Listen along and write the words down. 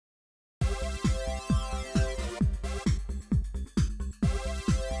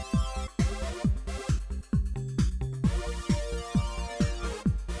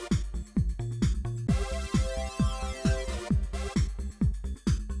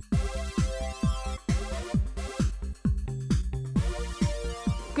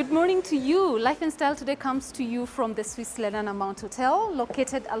morning to you. Life and Style today comes to you from the Swiss Lenana Mount Hotel,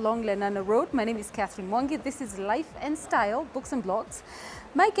 located along Lenana Road. My name is Catherine Mwangi. This is Life and Style, Books and Blogs.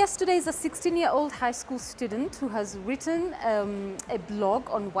 My guest today is a 16-year-old high school student who has written a blog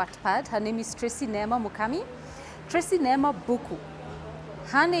on Wattpad. Her name is Tracy Mukami. Tracy Buku.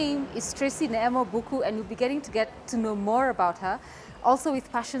 Her name is Tracy Buku, and you'll be getting to get to know more about her. Also with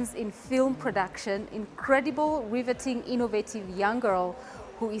passions in film production, incredible, riveting, innovative young girl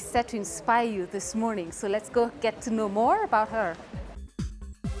who is set to inspire you this morning. So let's go get to know more about her.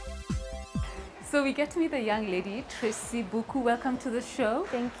 So we get to meet the young lady, Tracy Buku. Welcome to the show.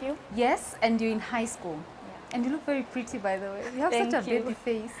 Thank you. Yes, and you're in high school. Yeah. And you look very pretty, by the way. You have Thank such a you. baby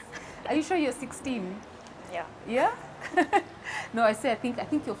face. Are you sure you're 16? Yeah. Yeah? No, I think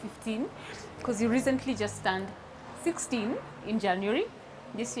you're 15 because you recently just turned 16 in January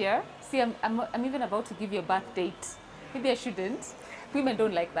this year. See, I'm even about to give you a birth date. Maybe I shouldn't. Women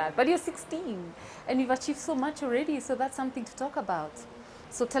don't like that. But you're 16 and you've achieved so much already, so that's something to talk about.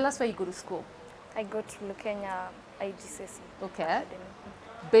 So tell us where you go to school. I go to Lukenya IGCSE. Okay. Academy.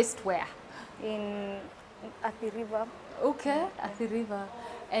 Based where? In Athi River. Okay, Athi River.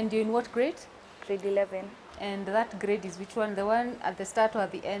 And you're in what grade? Grade 11. And that grade is which one? The one at the start or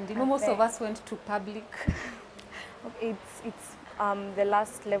at the end? You know, most of us went to public. It's the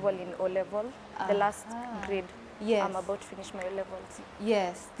last level in O level, the last grade. Yes. I'm about to finish my O levels.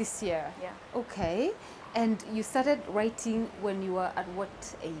 Yes, this year. Yeah. Okay. And you started writing when you were at what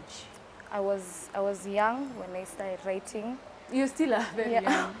age? I was young when I started writing. You still are very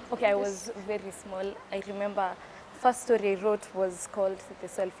young. Okay, I was very small. I remember first story I wrote was called The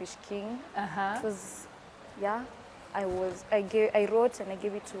Selfish King. It was, yeah, I wrote and I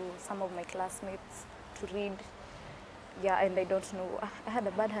gave it to some of my classmates to read. Yeah, and I don't know, I had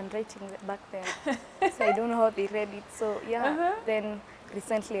a bad handwriting back then, so I don't know how they read it. So yeah, then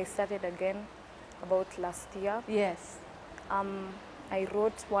recently I started again, about last year. Yes. I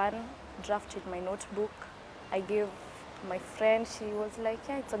wrote one draft in my notebook. I gave my friend, she was like,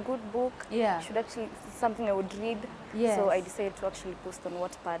 yeah, it's a good book. Yeah. Should actually, it's something I would read. Yes. So I decided to actually post on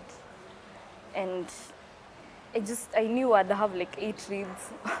Wattpad. And I knew I'd have like 8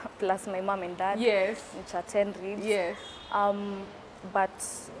 reads plus my mom and dad. Yes. Which are 10 reads. Yes. But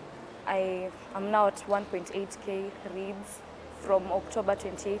I'm now at 1.8k reads from October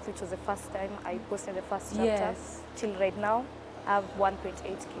 28th, which was the first time I posted the first chapter. Yes. Till right now, I have 1.8k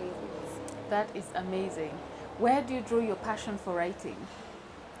reads. That is amazing. Where do you draw your passion for writing?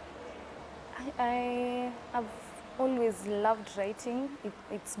 I've always loved writing.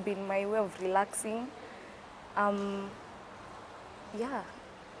 It's been my way of relaxing. Yeah.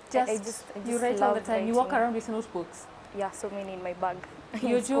 I just you write all the love time. You writing. walk around with notebooks. Yeah, so many in my bag.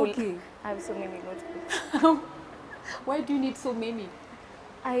 You're In school, joking. I have so many notebooks. Why do you need so many?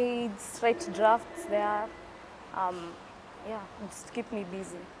 I just write drafts there. Yeah, just to keep me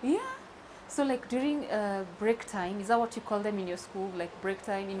busy. Yeah. So like during break time, is that what you call them in your school? Like break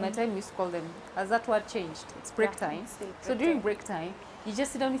time? In my time we used to call them, has that word changed? It's break Yeah, time. it's still break So during time. break time, you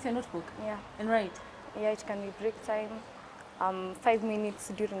just sit down with your notebook Yeah. and write? Yeah, it can be break time. 5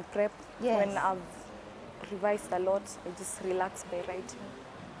 minutes during prep. Yes. When I've revised a lot, I just relax by writing.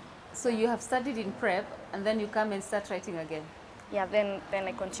 So you have studied in prep and then you come and start writing again? Yeah, then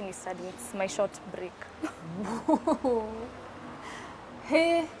I continue studying. It's my short break.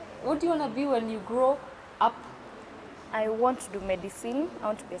 Hey, what do you want to be when you grow up? I want to do medicine. I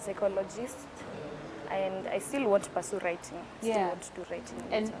want to be a psychologist. And I still want to pursue writing. Still Yeah. want to do writing.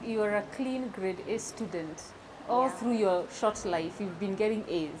 And later. you're a clean grade A student. All Yeah. through your short life, you've been getting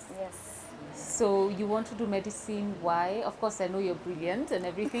A's. Yes. So you want to do medicine, why? Of course, I know you're brilliant and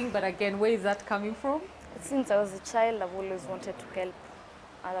everything, but again, where is that coming from? Since I was a child, I've always wanted to help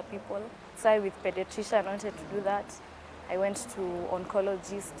other people. So with pediatrician, I wanted to do that. I went to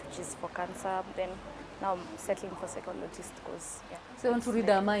oncologist, which is for cancer. Then now I'm settling for psychologist because, yeah. So you want to read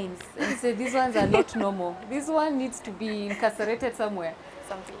our minds and say, these ones are not normal. This one needs to be incarcerated somewhere.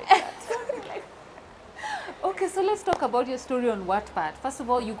 Something like that. Okay, so let's talk about your story on Wattpad. First of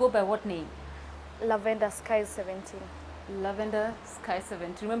all, you go by what name? Lavender Sky 17. Lavender Sky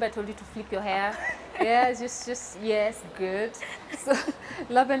 17. Remember I told you to flip your hair? Yeah, just yes, good. So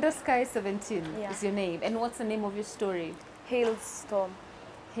Lavender Sky 17 is your name. And what's the name of your story? Hailstorm.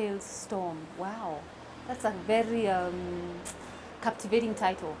 Hailstorm. Wow. That's a very captivating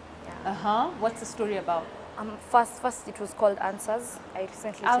title. Yeah. What's the story about? First it was called Answers. I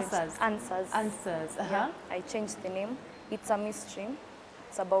recently changed Answers. Answers. Yeah, I changed the name. It's a mystery.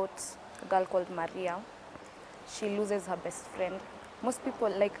 It's about a girl called Maria. She loses her best friend. Most people,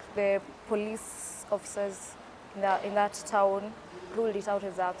 like the police officers in that town, ruled it out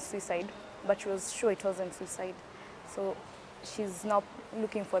as a suicide, but she was sure it wasn't suicide. So she's now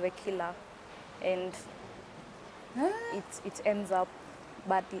looking for the killer, and it ends up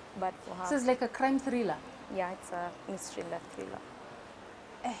bad for her. So it's like a crime thriller. Yeah, it's a mystery thriller.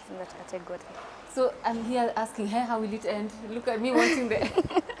 In that category. So I'm here asking, hey, how will it end? Look at me wanting the...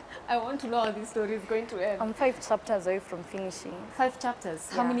 I want to know how this story is going to end. I'm 5 chapters away from finishing. 5 chapters?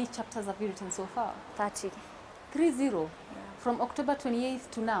 Yeah. How many chapters have you written so far? 30. 30? Yeah. From October 28th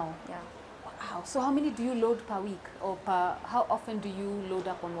to now? Yeah. Wow. So how many do you load per week? Or how often do you load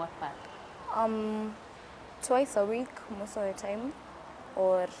up on Wattpad? Twice a week, most of the time.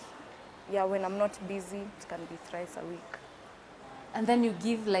 Or, yeah, when I'm not busy, it can be thrice a week. And then you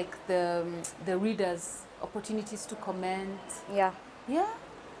give like the readers opportunities to comment? Yeah. Yeah?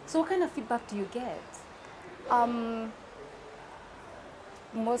 So what kind of feedback do you get?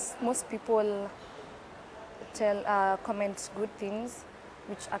 Most people comment good things,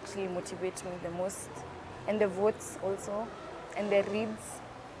 which actually motivate me the most. And the votes also, and the reads.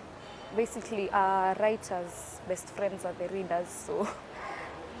 Basically, writers' best friends are the readers, so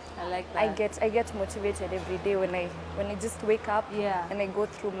I like that. I get motivated every day when I just wake up, Yeah. and I go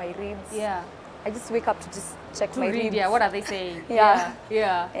through my reads. Yeah. I just wake up to just check my read, reads. yeah, what are they saying? Yeah.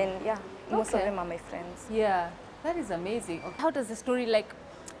 Yeah. And yeah, most of Okay. them are my friends. Yeah, that is amazing. Okay. How does the story, like,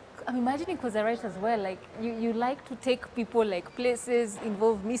 I'm imagining, because I write as well, like you like to take people like places,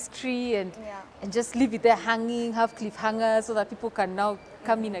 involve mystery and Yeah. and just leave it there hanging, have cliffhangers so that people can now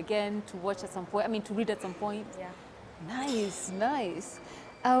come in again to watch at some point, I mean to read at some point. Yeah. Nice, nice.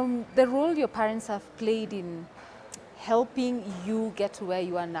 The role your parents have played in helping you get to where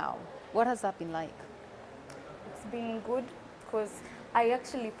you are now, what has that been like? It's been good because I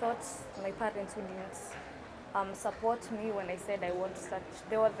actually thought my parents wouldn't support me when I said I want to start.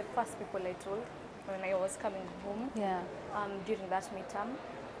 They were the first people I told when I was coming home. Yeah. During that midterm.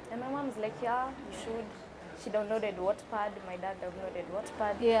 And my mom's like, yeah, you should. She downloaded Wattpad. My dad downloaded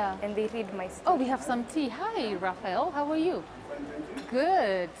Wattpad. Yeah. And they read my story. Oh, we have some tea. Hi, Raphael. How are you?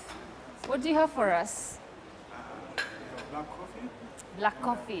 Good. What do you have for us? Black coffee. Black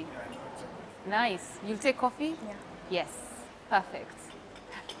coffee. Nice. You'll take coffee? Yeah. Yes. Perfect.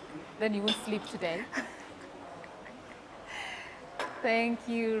 Then you won't sleep today. Thank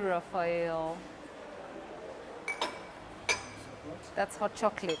you, Raphael. That's hot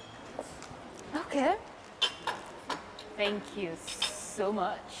chocolate. Okay. Thank you so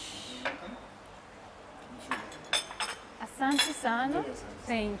much. Asante sana.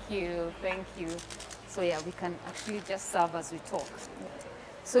 Thank you, thank you. So yeah, we can actually just serve as we talk.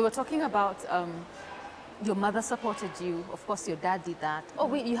 So we're talking about your mother supported you. Of course, your dad did that. Oh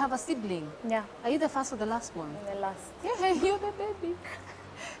wait, you have a sibling. Yeah. Are you the first or the last one? And the last Yeah, you're the baby.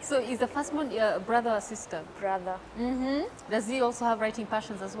 So is the first one your brother or sister? brother. Mm-hmm. Does he also have writing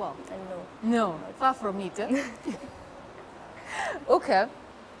passions as well? I know. No, far from it. Eh? Okay.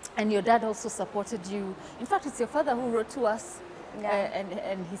 And your dad also supported you. In fact, it's your father who wrote to us. Yeah.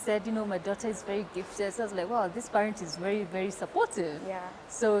 And he said, you know, my daughter is very gifted. So I was like, wow, this parent is very, very supportive. Yeah.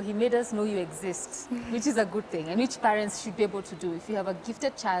 So he made us know you exist, which is a good thing, and which parents should be able to do. If you have a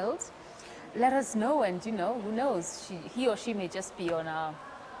gifted child, let us know, and you know, who knows, he or she may just be on a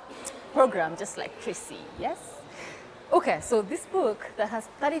program just like Tracy, yes? Okay, so this book that has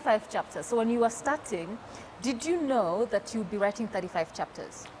 35 chapters. So when you were starting, did you know that you'd be writing 35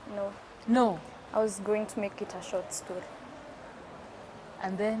 chapters? No. No. I was going to make it a short story.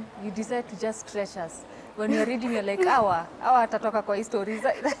 And then you decide to just stretch us. When you're reading, you're like, awa atatoka kwa hii story.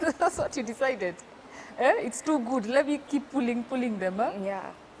 That's what you decided. Eh? It's too good. Let me keep pulling them. Huh?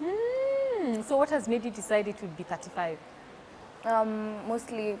 Yeah. So what has made you decide it would be 35?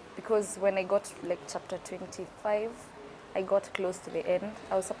 Mostly because when I got like chapter 25, I got close to the end.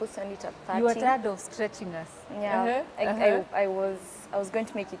 I was supposed to end it at 30. You were tired of stretching us. Yeah. I was going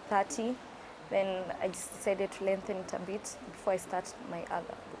to make it 30. Then I just decided to lengthen it a bit before I start my other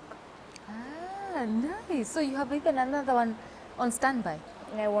book. Ah, nice. So you have even another one on standby.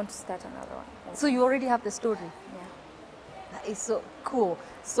 And I want to start another one. So you already have the story. Yeah. That is so cool.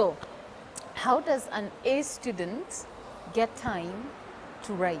 So how does an A student get time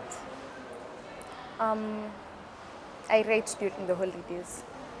to write? I write during the holidays.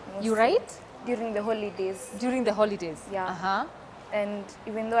 Mostly. You write? During the holidays. During the holidays? Yeah. Uh-huh. And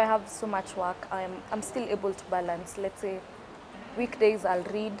even though I have so much work, I'm still able to balance. Let's say weekdays I'll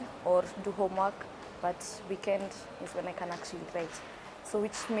read or do homework, but weekend is when I can actually write. So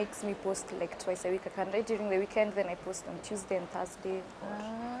which makes me post like twice a week. I can write during the weekend, then I post on Tuesday and Thursday.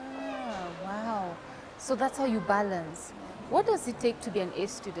 Ah, wow. So that's how you balance. What does it take to be an A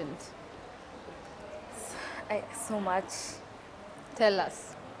student? So much. Tell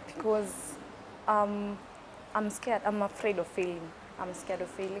us. Because I'm scared. I'm afraid of failing. I'm scared of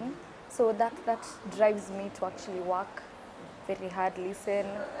failing. So that drives me to actually work very hard, listen.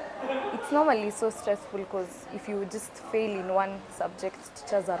 It's normally so stressful because if you just fail in one subject,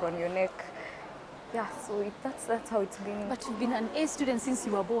 teachers are on your neck. Yeah, so that's how it's been. But you've been an A student since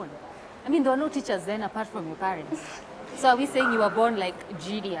you were born. I mean, there were no teachers then apart from your parents. So are we saying you were born like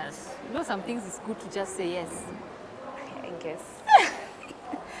genius? You know, some things it's good to just say yes. I guess.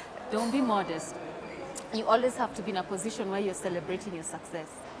 Don't be modest. You always have to be in a position where you're celebrating your success.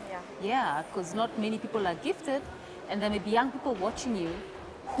 Yeah. Yeah, because not many people are gifted, and there may be young people watching you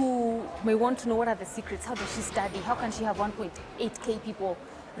who may want to know what are the secrets. How does she study? How can she have 1.8K people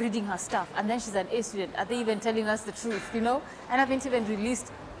reading her stuff? And then she's an A student. Are they even telling us the truth, you know? And I haven't even released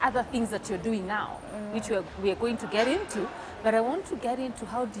other things that you're doing now, which we are going to get into. But I want to get into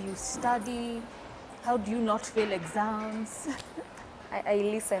how do you study? How do you not fail exams? I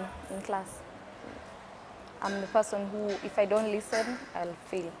listen in class. I'm the person who, if I don't listen, I'll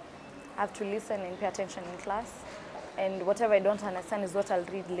fail. I have to listen and pay attention in class. And whatever I don't understand is what I'll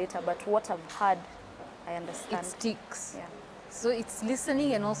read later. But what I've heard, I understand. It sticks. Yeah. So it's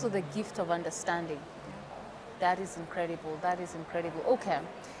listening and also the gift of understanding. That is incredible. That is incredible. Okay.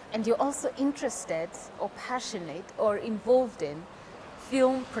 And you're also interested or passionate or involved in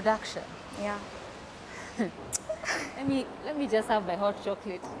film production. Yeah. Let me just have my hot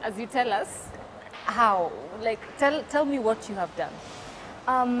chocolate as you tell us how. Like tell me what you have done.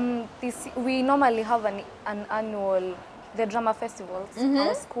 We normally have an annual the drama festivals.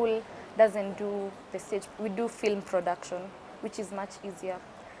 Our school doesn't do the stage. We do film production, which is much easier.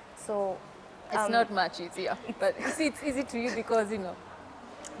 So it's not much easier, but you see, it's easy to you because you know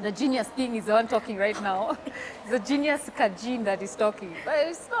the genius thing is the one talking right now. The genius Kajin that is talking, but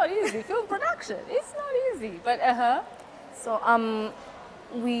it's not easy. Film production, it's not easy. But So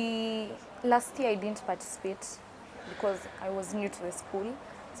last year I didn't participate because I was new to the school,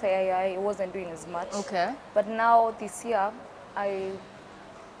 so I wasn't doing as much. Okay. But now this year, I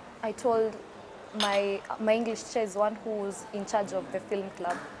told my English teacher is one who's in charge of the film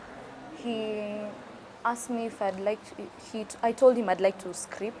club. He asked me if I'd like to, I told him I'd like to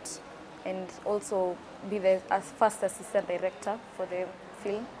script and also be the first assistant director for the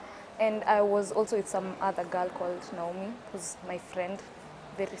film. And I was also with some other girl called Naomi, who's my friend,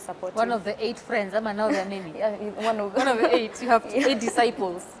 very supportive. One of the 8 friends, I'm another name. Yeah, one of the 8. You have 8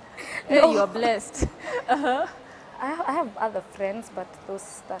 disciples. No. You are blessed. I have other friends, but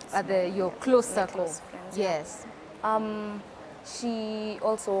that's your close circle. Close friends, yes. She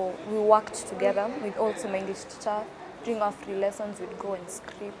also, we worked together with also my English teacher. During our free lessons, we'd go and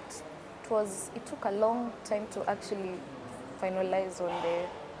script. It took a long time to actually finalize on the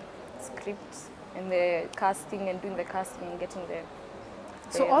script and the casting and doing the casting and getting the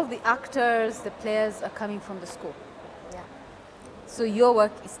So all the actors, the players are coming from the school? Yeah. So your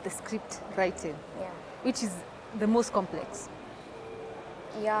work is the script writing? Yeah. Which is the most complex?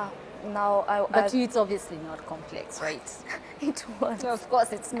 Yeah. Now But to you it's obviously not complex, right? It was. No, of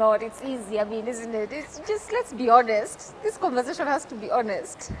course it's not. It's easy. I mean, isn't it? It's just, let's be honest. This conversation has to be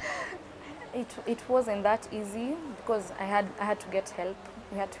honest. It wasn't that easy because I had to get help.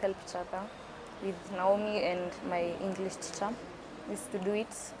 We had to help each other with Naomi and my English teacher. We used to do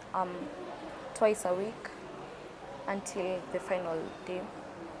it twice a week until the final day.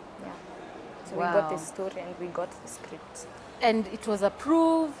 Yeah. So we got the story and we got the script. And it was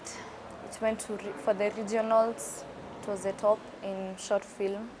approved? It went for the regionals. It was the top in short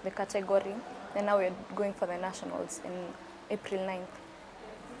film, the category. And now we're going for the nationals in April 9th.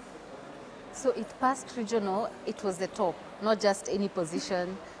 So it passed regional, it was the top, not just any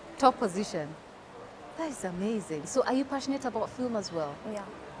position, top position. That is amazing. So are you passionate about film as well? Yeah.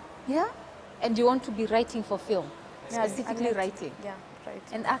 Yeah? And you want to be writing for film? Yeah, specifically writing? Yeah, right.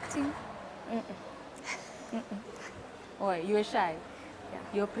 And acting? Oh, you're shy? Yeah.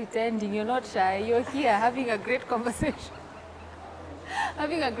 You're pretending, you're not shy. You're here having a great conversation.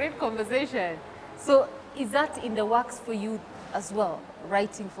 Having a great conversation. So is that in the works for you as well,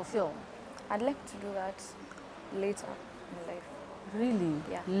 writing for film? I'd like to do that later in life. Really?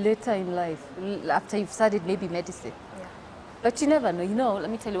 Yeah. Later in life, after you've studied maybe medicine? Yeah. But you never know. You know, let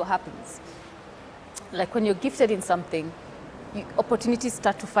me tell you what happens. Like when you're gifted in something, opportunities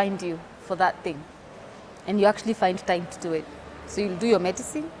start to find you for that thing. And you actually find time to do it. So you'll do your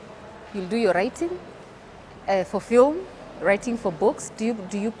medicine, you'll do your writing for film, writing for books. Do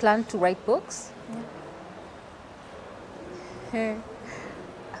you plan to write books? Yeah.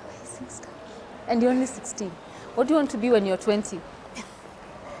 Amazing stuff. And you're only 16. What do you want to be when you're 20?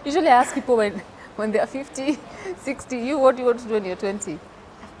 Usually I ask people when when they are 50, 60? You, what do you want to do when you're 20?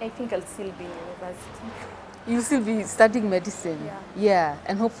 I think I'll still be in university. You'll still be studying medicine? Yeah. Yeah,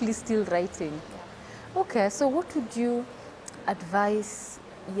 and hopefully still writing. Yeah. Okay, so what would you advise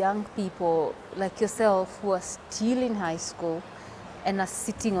young people like yourself who are still in high school and are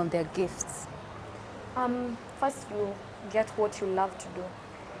sitting on their gifts? First you get what you love to do,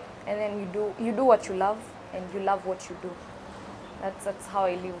 and then you do what you love, and you love what you do. That's how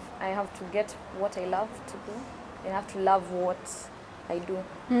I live. I have to get what I love to do, and I have to love what I do,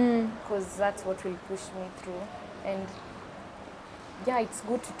 because that's what will push me through. And yeah, it's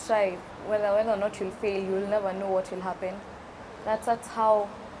good to try. Whether or not you'll fail, you'll never know what will happen. That's how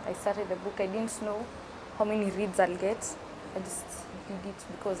I started the book. I didn't know how many reads I'll get. I just did it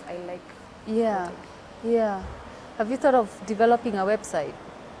because I like. Yeah, yeah. Have you thought of developing a website?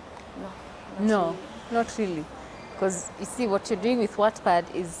 No. Not really. Because you see, what you're doing with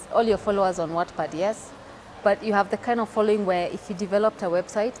Wattpad is all your followers on Wattpad, yes? But you have the kind of following where if you developed a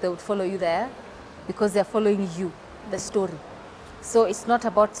website, they would follow you there because they're following you, the story. So it's not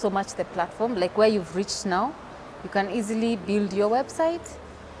about so much the platform, like where you've reached now. You can easily build your website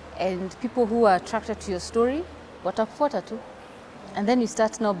and people who are attracted to your story, watakufuata tu. And then you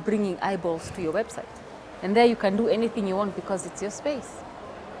start now bringing eyeballs to your website. And there you can do anything you want because it's your space.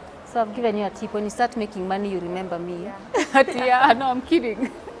 So I've given you a tip. When you start making money, you remember me. Yeah. Yeah, no, I'm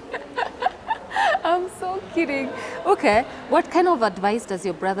kidding. I'm so kidding. Okay, what kind of advice does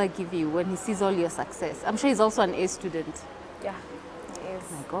your brother give you when he sees all your success? I'm sure he's also an A student. Yeah, it is.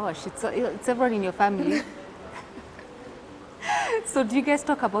 Oh my gosh, it's everyone in your family. So do you guys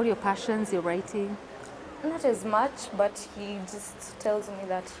talk about your passions, your writing? Not as much, but he just tells me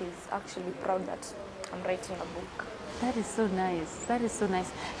that he's actually proud that I'm writing a book. That is so nice. That is so nice.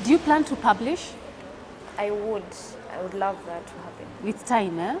 Do you plan to publish? I would love that to happen. With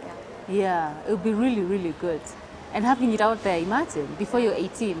time, eh? Yeah. Yeah, it would be really, really good. And having it out there, imagine, before you're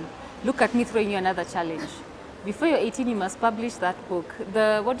 18, look at me throwing you another challenge. Before you're 18, you must publish that book.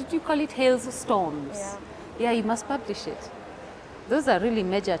 What did you call it? Hails Storms. Yeah. Yeah, you must publish it. Those are really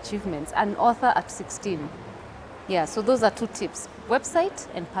major achievements. An author at 16. Yeah, so those are two tips. Website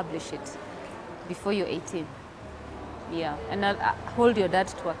and publish it before you're 18. Yeah, and I'll hold your dad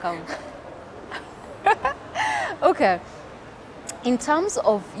to account. Okay. In terms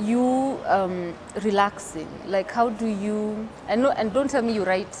of you relaxing, like how do you, and don't tell me you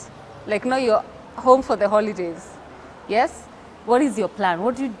write, like now you're home for the holidays, yes? What is your plan?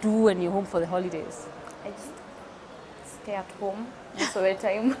 What do you do when you're home for the holidays? I just stay at home most of the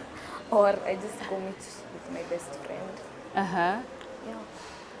time, or I just go meet with my best friend. Uh-huh. Yeah.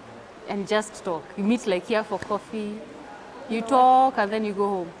 And just talk. You meet like here for coffee, you talk and then you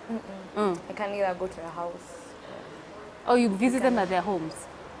go home. I can either go to a house. Or you visit them at their homes?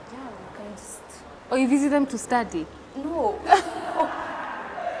 Yeah, you can just... Or you visit them to study? No.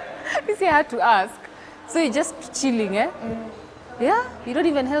 You see, I had to ask. So you're just chilling, eh? Yeah? You don't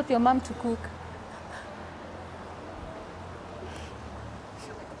even help your mom to cook?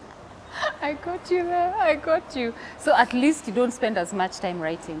 I got you there. I got you. So at least you don't spend as much time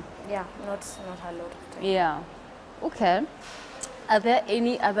writing? Yeah, not a lot of time. Yeah. Okay. Are there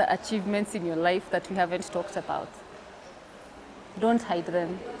any other achievements in your life that we haven't talked about? Don't hide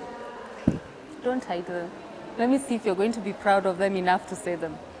them. Don't hide them. Let me see if you're going to be proud of them enough to say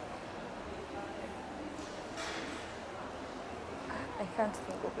them. I can't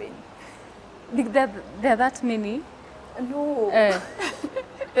think of any. There are that many? No.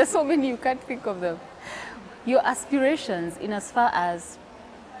 There's so many you can't think of them. Your aspirations in as far as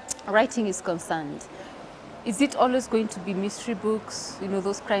writing is concerned, is it always going to be mystery books, you know,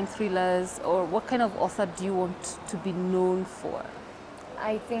 those crime thrillers, or what kind of author do you want to be known for?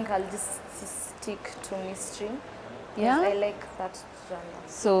 I think I'll just stick to mystery. Yeah? I like that genre.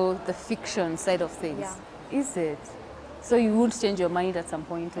 So the fiction side of things. Yeah. Is it? So you won't change your mind at some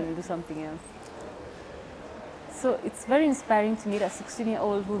point and do something else? So it's very inspiring to meet a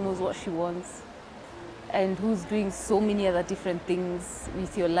 16-year-old who knows what she wants and who's doing so many other different things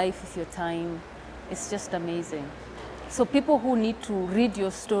with your life, with your time. It's just amazing. So people who need to read your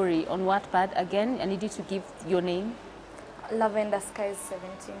story on Wattpad, again, I need you to give your name. Lavender Skies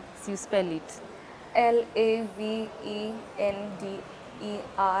 17. So you spell it.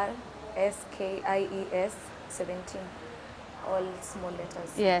 LAVENDERSKIES 17. All small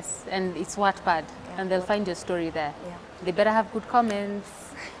letters. Yes, and it's Wattpad, Yeah, and they'll Wattpad. find your story there. Yeah. They better have good comments.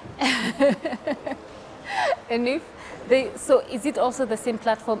 And if they, so is it also the same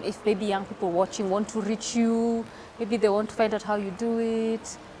platform if maybe young people watching want to reach you, maybe they want to find out how you do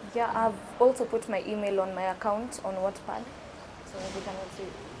it? Yeah, I've also put my email on my account on Wattpad. so they cannot see.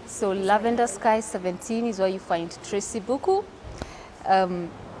 So Lavender Sky 17 is where you find Tracy Buku.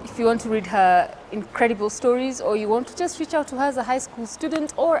 If you want to read her incredible stories, or you want to just reach out to her as a high school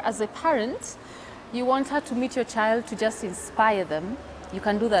student or as a parent, you want her to meet your child to just inspire them, you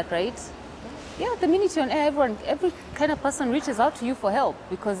can do that, right? Yeah, the minute you're on air, every kind of person reaches out to you for help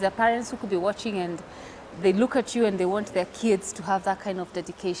because there are parents who could be watching and they look at you and they want their kids to have that kind of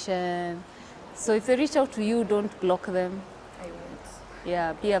dedication. So if they reach out to you, don't block them. I won't.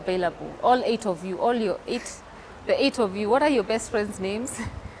 Yeah, be available. All 8 of you, the 8 of you, what are your best friends' names?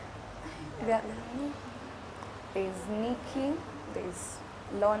 There's Nikki, there's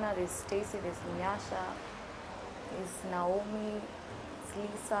Lorna, there's Stacy, there's Nyasha, there's Naomi, there's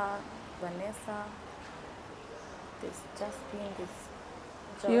Lisa, Vanessa, there's Justin, there's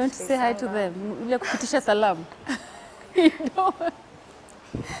Josh. You want to say hi to them? Like Pitisha Salam. You know?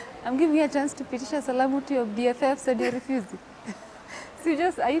 I'm giving you a chance to Pitisha Salam to your BFFs and you're refusing. So you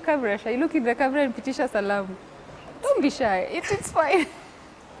just, are you camera shy? You look in the camera and Pitisha Salam. Don't be shy, it's fine.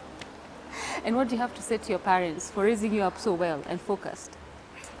 And what do you have to say to your parents for raising you up so well and focused?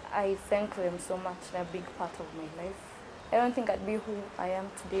 I thank them so much. They're a big part of my life. I don't think I'd be who I am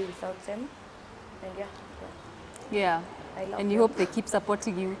today without them. And Yeah. I love And you them. hope they keep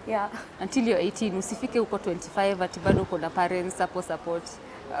supporting you. Yeah. Until you're 18. Usifike uko 25 ati bado uko na parents support.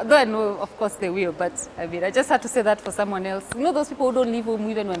 Though I know, of course, they will, but I mean, I just had to say that for someone else. You know those people who don't leave home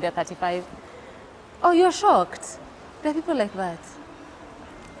even when they're 35? Oh, you're shocked. There are people like that.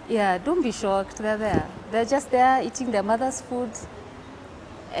 Yeah, don't be shocked. They're there. They're just there eating their mother's food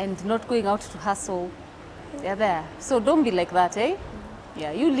and not going out to hustle. They're there. So don't be like that, eh?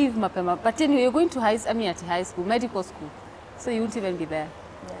 Yeah, you leave mapema. But anyway, you're going to high school, medical school. So you won't even be there.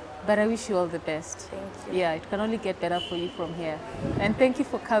 Yeah. But I wish you all the best. Thank you. Yeah, it can only get better for you from here. And thank you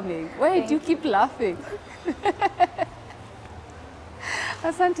for coming. Why do you keep laughing?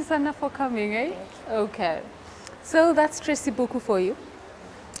 Asante sana for coming, eh? Okay. So that's Tracy Buku for you.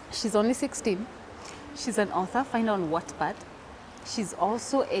 She's only 16. She's an author, find her on Wattpad. She's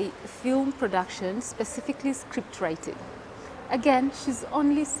also a film production, specifically script writing. Again, she's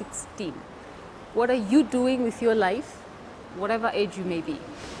only 16. What are you doing with your life, whatever age you may be?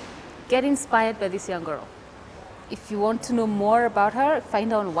 Get inspired by this young girl. If you want to know more about her,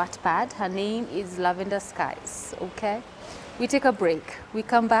 find her on Wattpad. Her name is Lavender Skies, okay? We take a break. We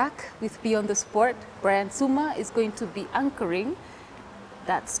come back with Beyond the Sport. Brian Suma is going to be anchoring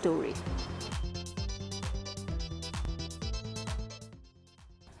that story.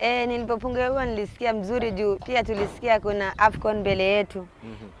 Nilipofunguliwa nilisikia mzuri juu pia tulisikia kuna AFCON mbele yetu.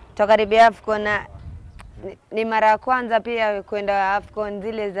 Tukaribia AFCON ni mara ya kwanza pia kwenda AFCON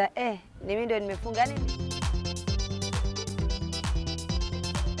zile za ni mimi ndio nimefunga nini.